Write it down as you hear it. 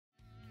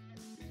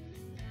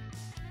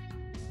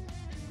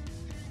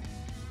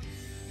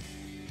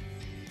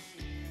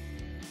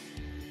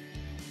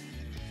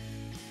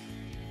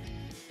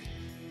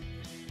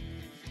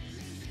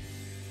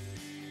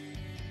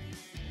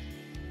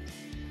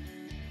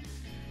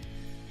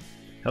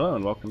Hello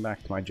and welcome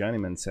back to my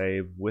Journeyman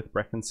save with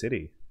Brechin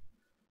City.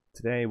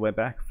 Today we're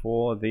back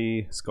for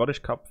the Scottish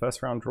Cup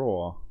first round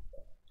draw.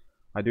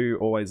 I do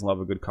always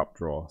love a good cup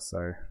draw,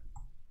 so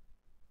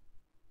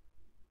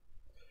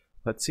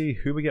let's see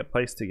who we get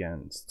placed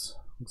against.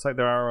 Looks like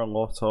there are a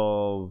lot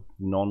of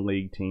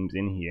non-league teams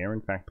in here.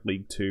 In fact,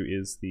 League 2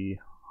 is the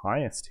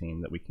highest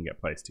team that we can get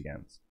placed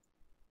against.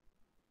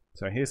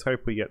 So here's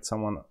hope we get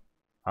someone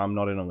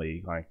not in a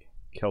league, like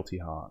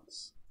Kelty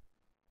Hearts.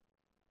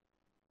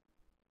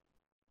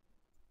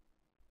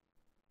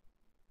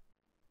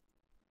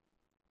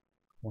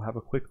 We'll have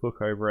a quick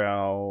look over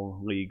our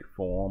league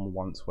form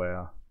once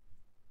we're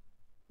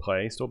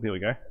placed. Oh, here we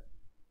go.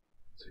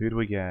 So who do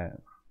we get?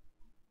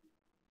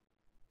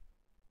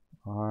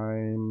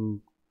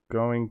 I'm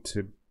going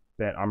to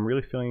bet. I'm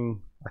really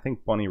feeling, I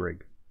think Bonnyrig.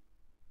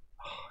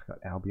 Oh, I got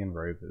Albion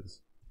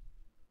Rovers.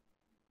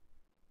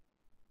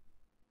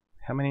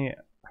 How many?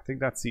 I think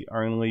that's the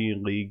only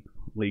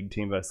league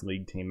team versus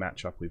league team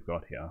matchup we've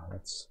got here.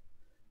 That's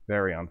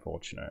very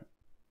unfortunate.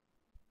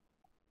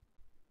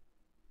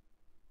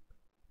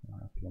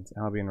 Against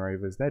Albion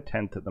Rovers, they're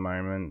 10th at the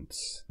moment.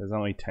 There's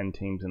only 10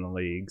 teams in the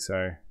league,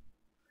 so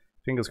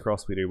fingers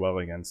crossed we do well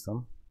against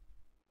them.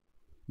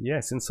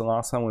 Yeah, since the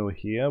last time we were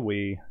here,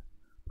 we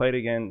played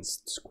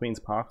against Queen's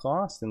Park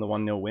last in the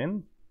 1-0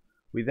 win.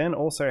 We then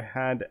also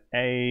had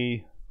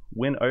a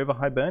win over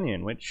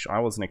Hibernian, which I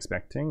wasn't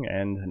expecting,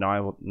 and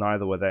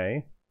neither were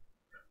they.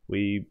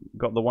 We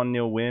got the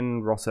 1-0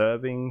 win, Ross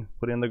Irving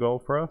put in the goal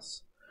for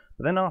us.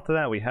 But then after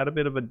that, we had a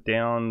bit of a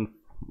downturn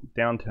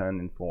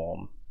in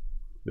form.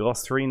 We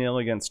lost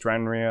 3-0 against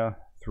Stranraer,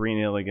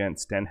 3-0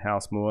 against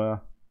Stenhouse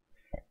Moor,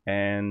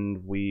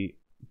 and we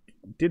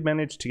did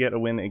manage to get a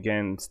win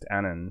against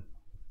Annan.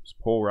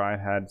 Paul Wright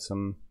had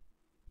 2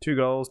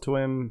 goals to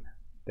him.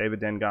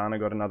 David Dengana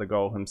got another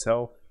goal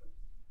himself.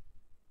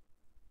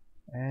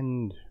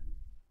 And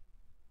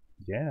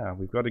yeah,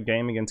 we've got a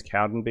game against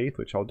Cowdenbeath,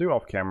 which I'll do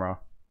off camera,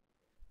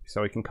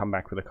 so we can come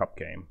back with a cup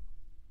game.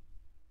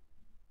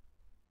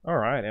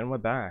 Alright, and we're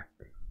back.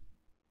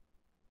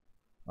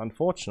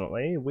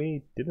 Unfortunately,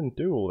 we didn't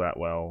do all that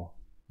well.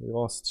 We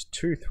lost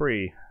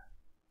 2-3.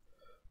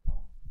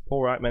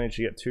 Paul Wright managed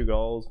to get 2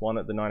 goals, one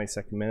at the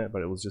 92nd minute,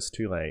 but it was just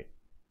too late.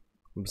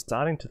 I'm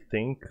starting to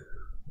think,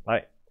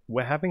 like,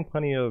 we're having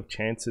plenty of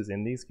chances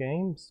in these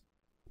games.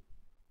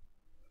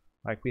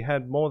 Like, we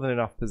had more than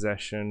enough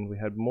possession, we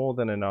had more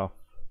than enough,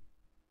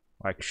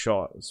 like,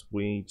 shots.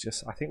 I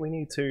think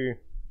we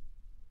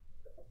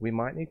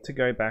might need to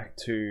go back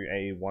to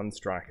a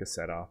 1-striker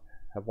setup.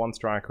 Have 1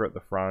 striker at the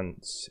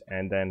front,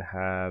 and then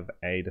have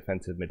a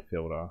defensive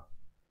midfielder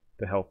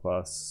to help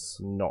us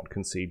not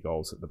concede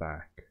goals at the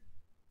back.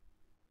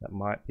 That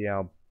might be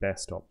our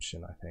best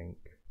option, I think.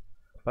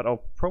 But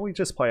I'll probably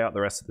just play out the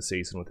rest of the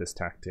season with this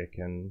tactic,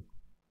 and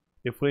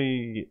if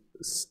we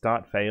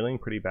start failing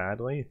pretty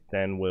badly,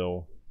 then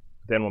we'll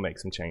make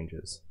some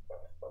changes.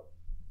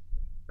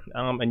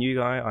 A new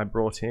guy I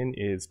brought in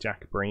is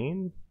Jack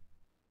Breen.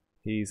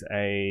 He's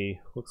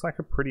looks like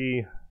a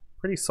pretty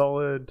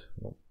solid.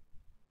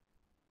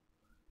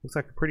 Looks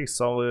like a pretty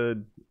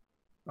solid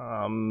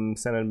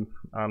center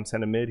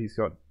mid. He's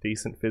got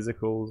decent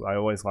physicals. I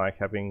always like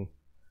having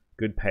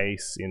good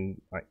pace in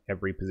like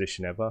every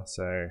position ever,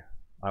 so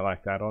I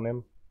like that on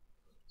him.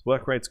 His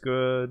work rate's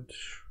good.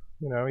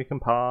 You know, he can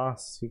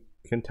pass. He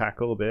can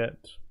tackle a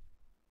bit.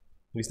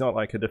 He's not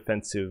like a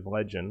defensive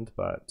legend,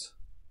 but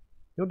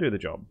he'll do the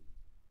job.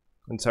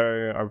 And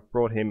so I've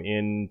brought him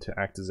in to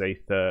act as a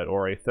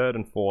third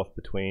and fourth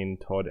between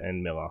Todd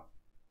and Miller.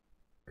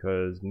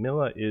 Because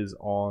Miller is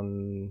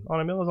on... Oh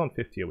no, Miller's on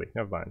 50 a week,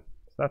 never mind.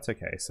 So that's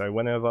okay. So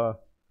whenever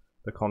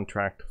the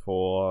contract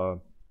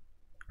for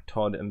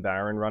Todd and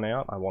Barron run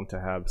out, I want to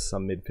have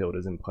some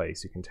midfielders in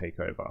place who can take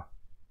over.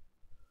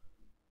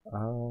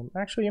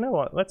 Actually, you know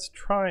what? Let's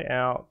try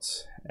out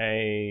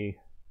a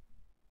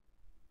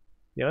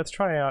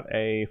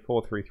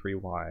 4-3-3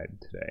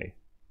 wide today.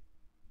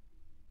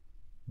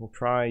 We'll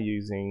try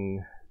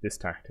using this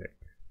tactic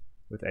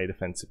with a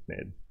defensive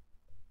mid.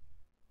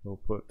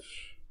 We'll put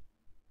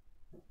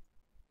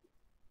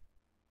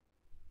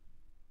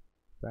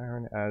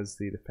Barron as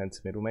the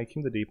defensive mid. We'll make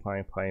him the deep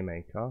line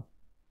playmaker.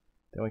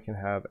 Then we can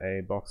have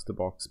a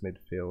box-to-box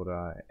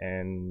midfielder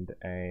and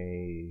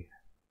I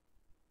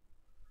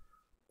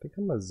think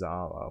a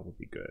Mazzala would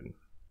be good. I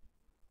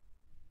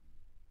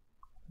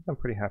think I'm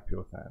pretty happy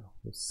with that.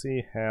 We'll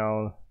see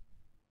how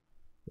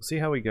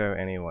we go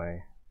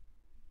anyway.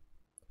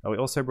 We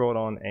also brought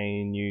on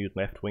a new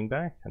left wing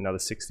back, another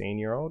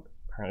 16-year-old.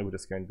 Apparently we're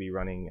just going to be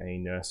running a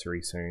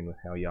nursery soon with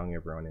how young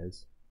everyone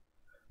is.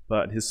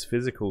 But his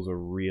physicals are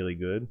really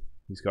good.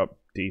 He's got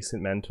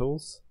decent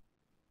mentals.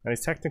 And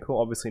his technical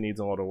obviously needs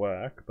a lot of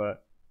work,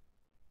 but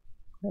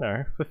you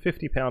know, for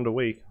 £50 a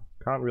week,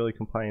 can't really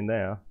complain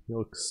there. He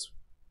looks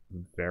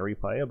very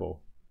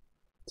playable.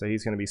 So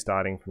he's going to be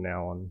starting from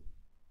now on.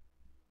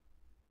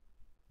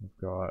 We've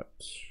got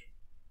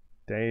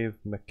Dave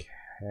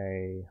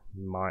McKay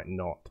might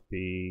not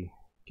be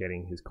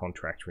getting his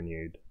contract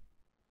renewed.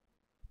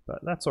 But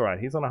that's alright,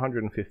 he's on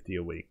 150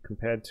 a week.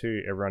 Compared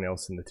to everyone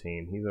else in the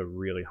team, he's a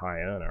really high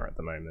earner at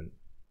the moment.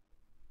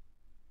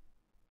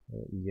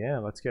 Yeah,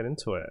 let's get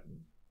into it.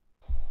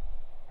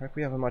 Hope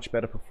we have a much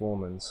better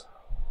performance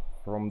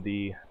from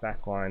the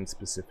back line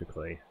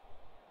specifically.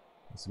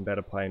 Some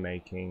better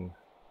playmaking,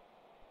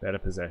 better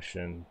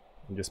possession,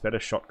 and just better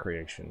shot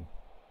creation.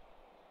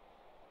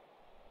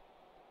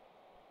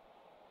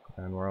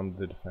 And we're on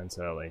the defense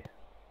early.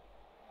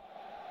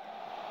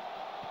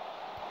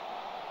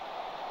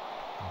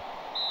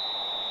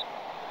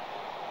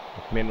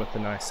 Come in with a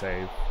nice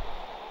save.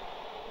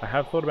 I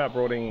have thought about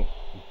bringing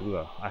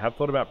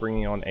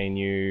on a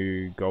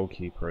new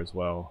goalkeeper as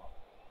well.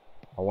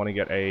 I want to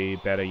get a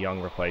better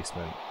young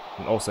replacement,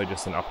 and also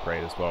just an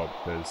upgrade as well,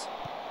 because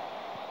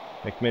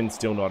McMinn's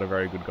still not a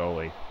very good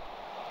goalie.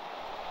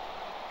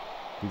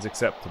 He's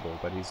acceptable,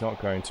 but he's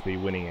not going to be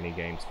winning any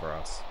games for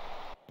us.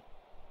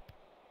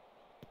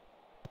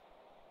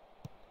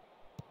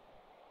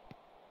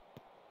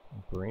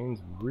 Breen's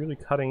really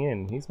cutting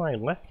in. He's my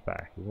left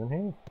back, isn't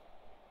he?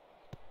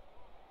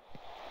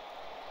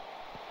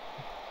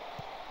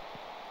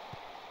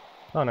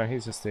 Oh no,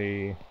 he's just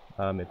a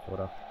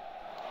midfielder.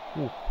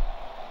 Ooh.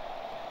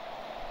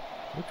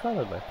 We try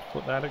to left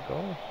foot that at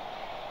goal.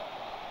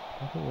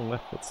 I think the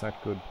left foot's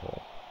that good,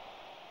 Paul.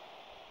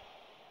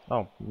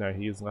 Oh, no,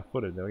 he is left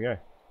footed, there we go.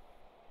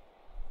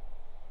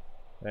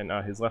 And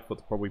his left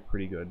foot's probably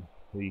pretty good.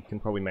 He can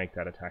probably make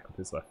that attack with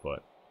his left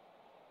foot.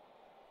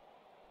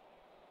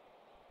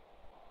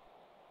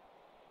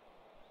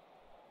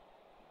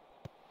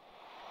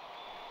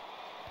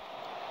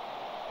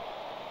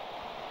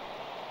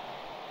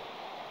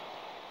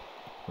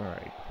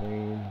 Alright,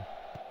 clean.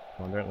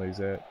 Come on, don't lose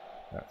it.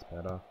 That's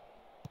better.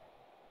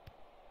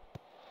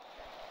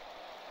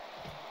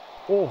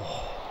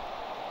 Oh!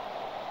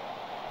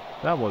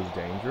 That was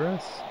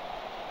dangerous.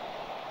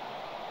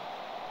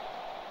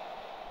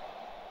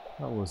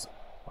 That was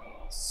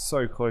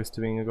so close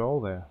to being a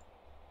goal there.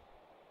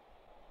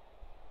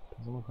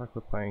 Doesn't look like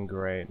we're playing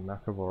great.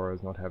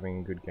 Nakavoro's not having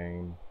a good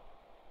game.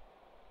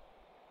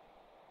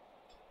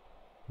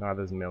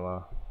 Neither's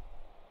Miller.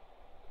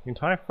 The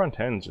entire front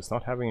end's just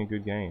not having a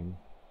good game.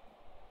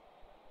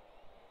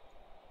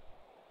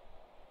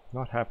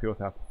 Not happy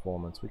with our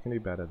performance. We can do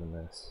better than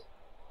this.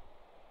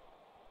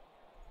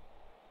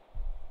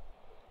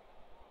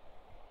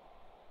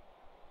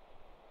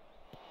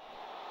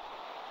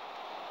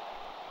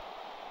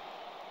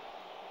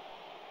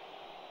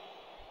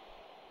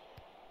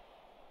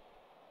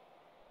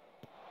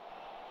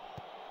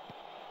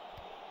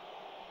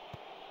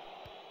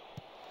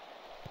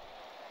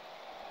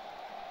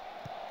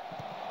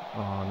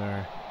 Oh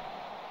no.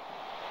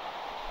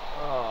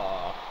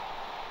 Oh.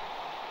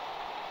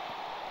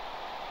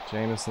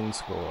 Jameson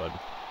scored.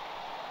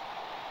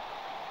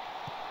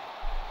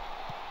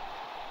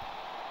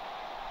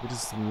 We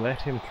just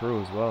let him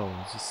through as well.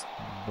 It's just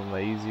the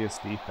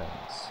laziest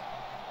defense.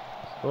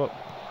 Oh,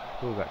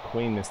 that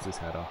Queen missed his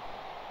header.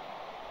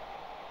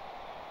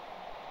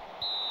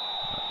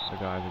 The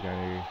guys are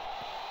going to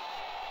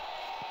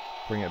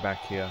bring it back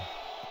here.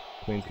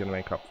 Queen's going to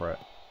make up for it.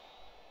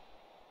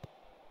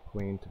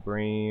 Queen to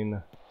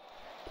Breen,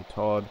 to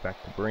Todd, back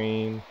to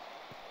Breen.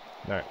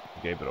 No,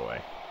 gave it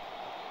away.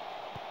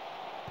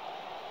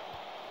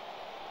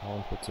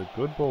 Holland puts a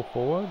good ball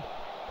forward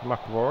to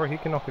Makavora. He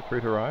can knock it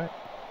through to right.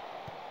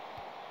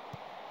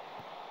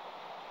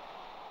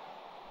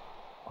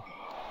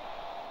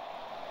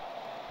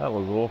 That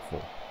was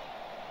awful.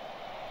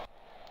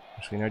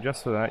 Actually, no,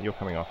 just for that, you're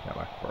coming off now,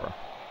 Makavora.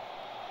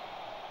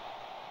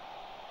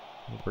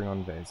 We'll bring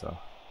on Veza.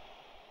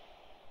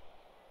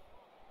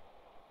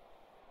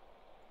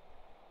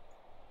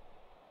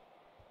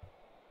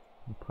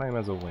 Play him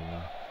as a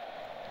winger.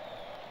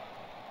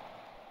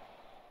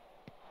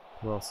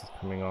 Who else is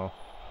coming off?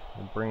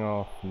 We'll bring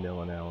off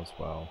Miller now as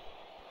well.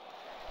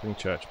 Bring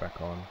Church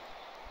back on.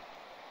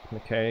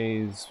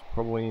 McKay's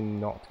probably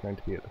not going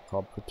to be at the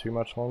club for too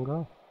much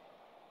longer.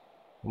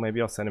 Or maybe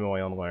I'll send him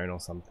away on loan or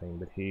something,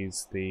 but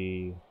he's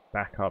the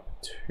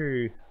backup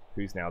to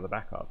who's now the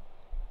backup.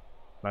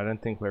 I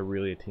don't think we're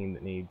really a team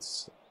that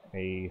needs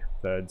a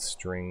third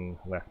string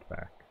left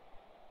back.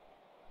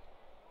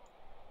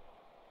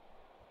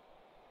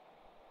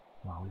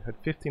 Wow, we've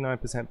had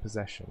 59%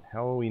 possession.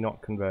 How are we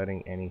not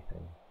converting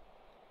anything?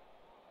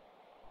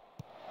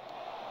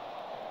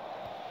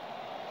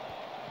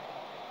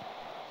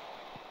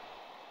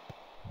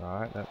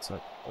 Alright, that's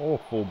an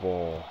awful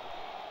ball.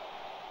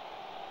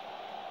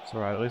 It's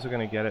alright, at least we're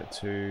going to get it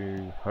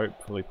to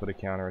hopefully put a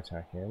counter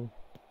attack in.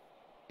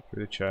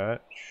 Through the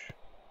Church.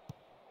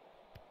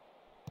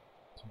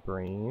 To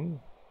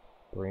Breen.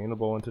 Breen, the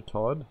ball into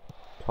Todd.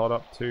 Todd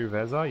up to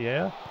Veza,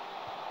 yeah.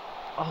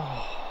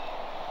 Oh!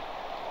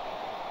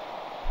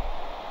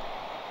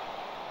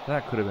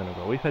 That could have been a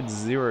goal. We've had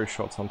 0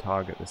 shots on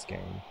target this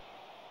game.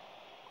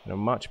 And a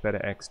much better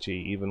XG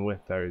even with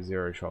those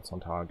 0 shots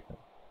on target.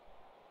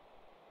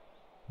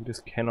 We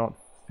just cannot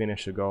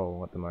finish a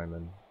goal at the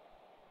moment.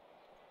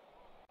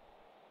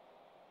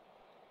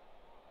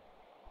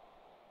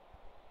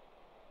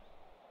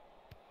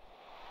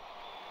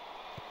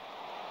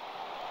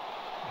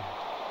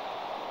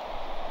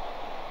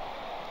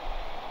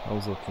 That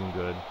was looking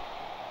good.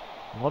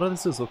 A lot of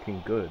this is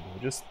looking good.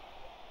 We're just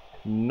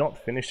not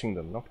finishing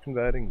them, not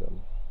converting them.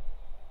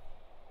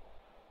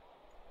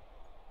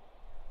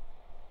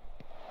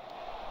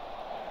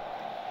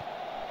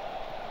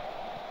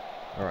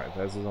 Alright,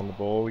 Vez is on the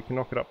ball. We can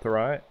knock it up to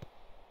right.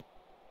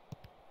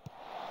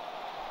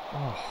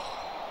 Oh.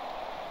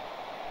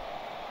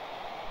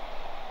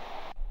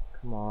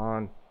 Come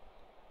on.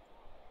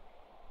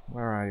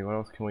 Alrighty, what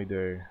else can we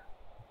do?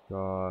 We've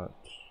got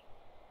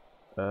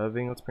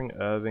Irving. Let's bring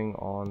Irving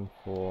on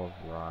for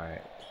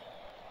right.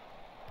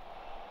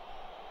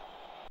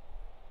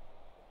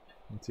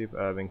 Let's see if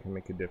Irving can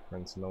make a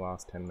difference in the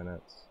last 10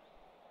 minutes.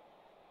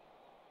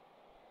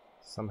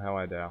 Somehow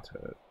I doubt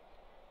it.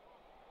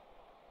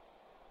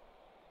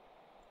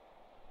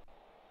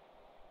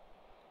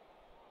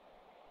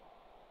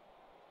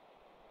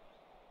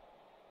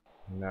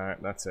 No,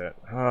 that's it.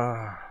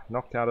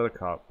 Knocked out of the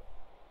cup.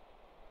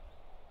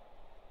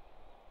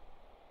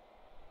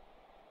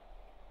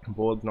 The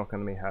board's not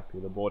going to be happy.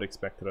 The board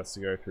expected us to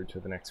go through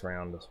to the next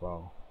round as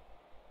well.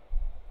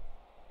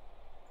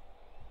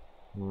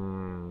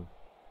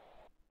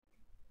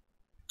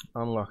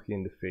 Unlucky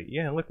in defeat.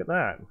 Yeah, look at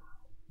that.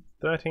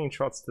 13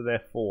 shots to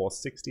their 4,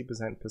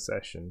 60%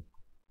 possession.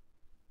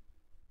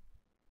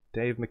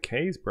 Dave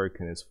McKay's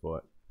broken his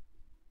foot.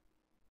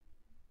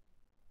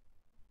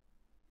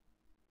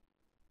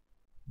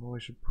 Well, we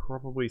should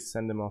probably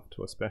send him off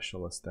to a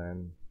specialist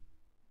then.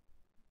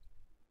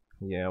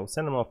 Yeah, we'll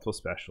send him off to a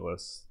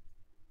specialist.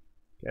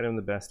 Get him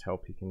the best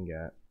help he can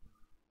get.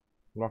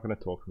 I'm not going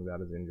to talk to him about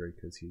his injury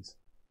because he's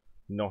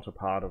not a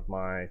part of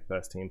my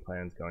first team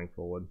plans going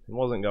forward. It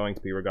wasn't going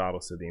to be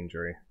regardless of the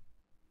injury.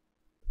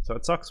 So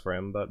it sucks for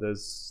him, but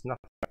there's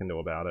nothing I can do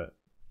about it.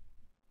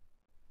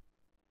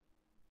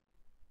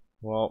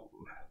 Well,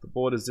 the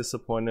board is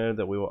disappointed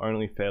that we were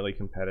only fairly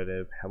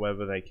competitive.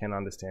 However, they can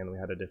understand we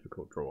had a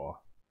difficult draw.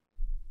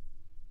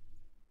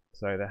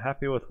 So they're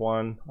happy with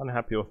one,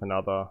 unhappy with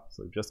another,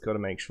 so we've just got to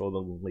make sure the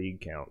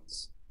league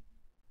counts.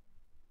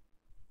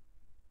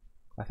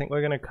 I think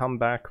we're going to come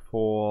back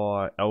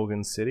for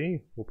Elgin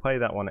City. We'll play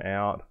that one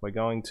out. We're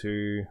going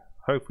to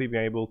hopefully be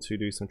able to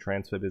do some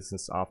transfer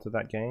business after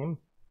that game,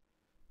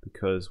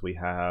 because we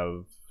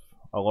have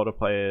a lot of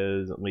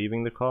players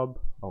leaving the club,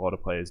 a lot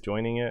of players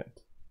joining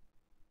it.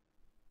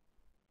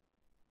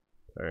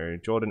 So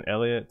Jordan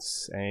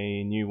Elliott's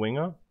a new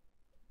winger.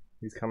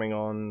 He's coming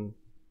on.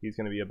 He's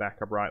going to be a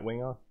backup right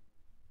winger,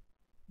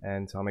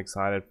 and so I'm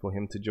excited for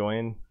him to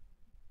join.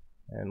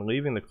 And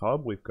leaving the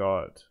club, we've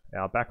got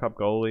our backup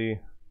goalie,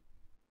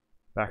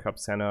 backup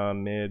center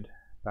mid,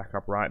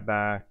 backup right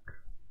back,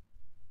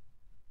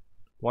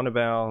 one of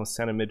our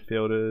center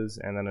midfielders,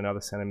 and then another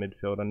center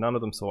midfielder. None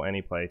of them saw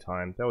any play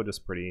time. They were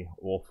just pretty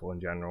awful in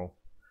general.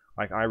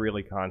 Like, I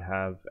really can't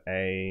have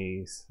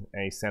a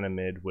center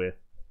mid with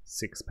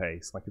 6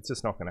 pace. Like, it's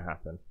just not going to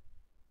happen.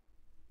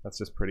 That's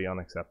just pretty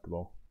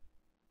unacceptable.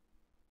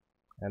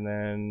 And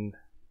then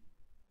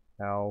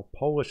our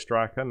Polish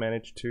striker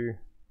managed to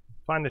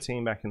find a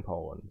team back in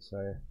Poland,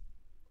 so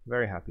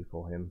very happy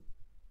for him.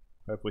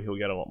 Hopefully he'll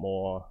get a lot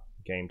more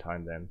game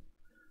time then.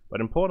 But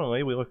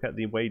importantly, we look at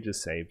the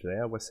wages saved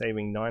there. We're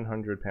saving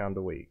 £900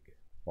 a week,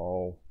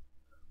 while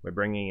we're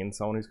bringing in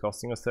someone who's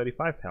costing us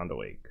 £35 a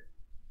week.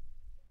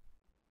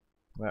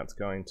 That's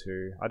going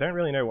to... I don't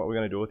really know what we're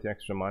going to do with the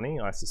extra money.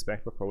 I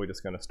suspect we're probably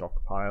just going to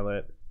stockpile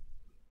it.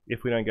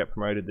 If we don't get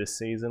promoted this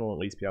season, we'll at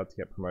least be able to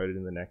get promoted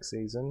in the next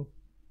season.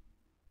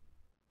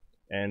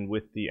 And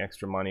with the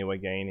extra money we're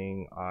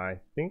gaining, I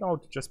think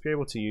I'll just be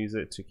able to use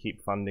it to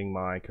keep funding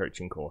my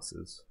coaching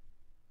courses,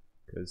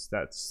 because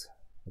that's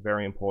a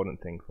very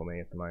important thing for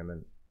me at the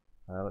moment.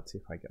 Let's see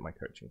if I get my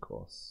coaching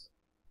course.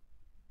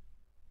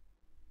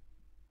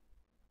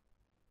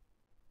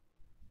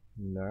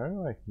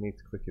 No, I need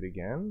to click it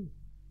again.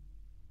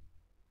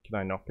 Can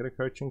I not get a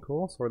coaching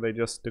course, or are they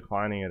just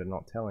declining it and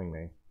not telling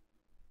me?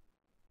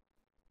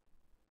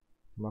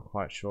 I'm not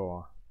quite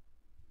sure.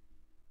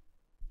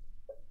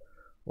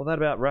 Well, that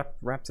about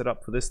wraps it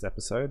up for this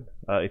episode.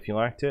 If you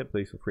liked it,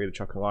 please feel free to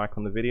chuck a like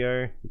on the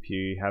video. If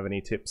you have any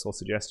tips or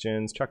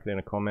suggestions, chuck it in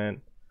a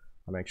comment.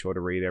 I'll make sure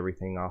to read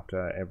everything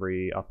after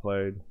every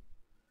upload.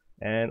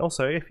 And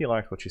also, if you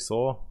liked what you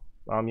saw,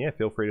 yeah,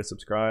 feel free to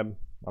subscribe.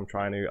 I'm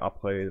trying to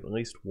upload at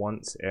least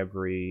once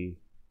every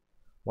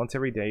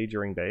day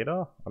during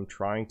beta. I'm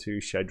trying to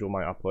schedule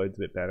my uploads a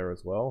bit better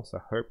as well, so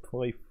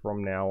hopefully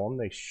from now on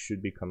they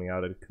should be coming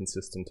out at a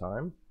consistent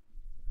time.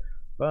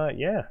 But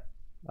yeah,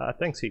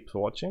 thanks heaps for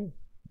watching,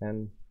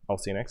 and I'll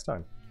see you next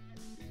time.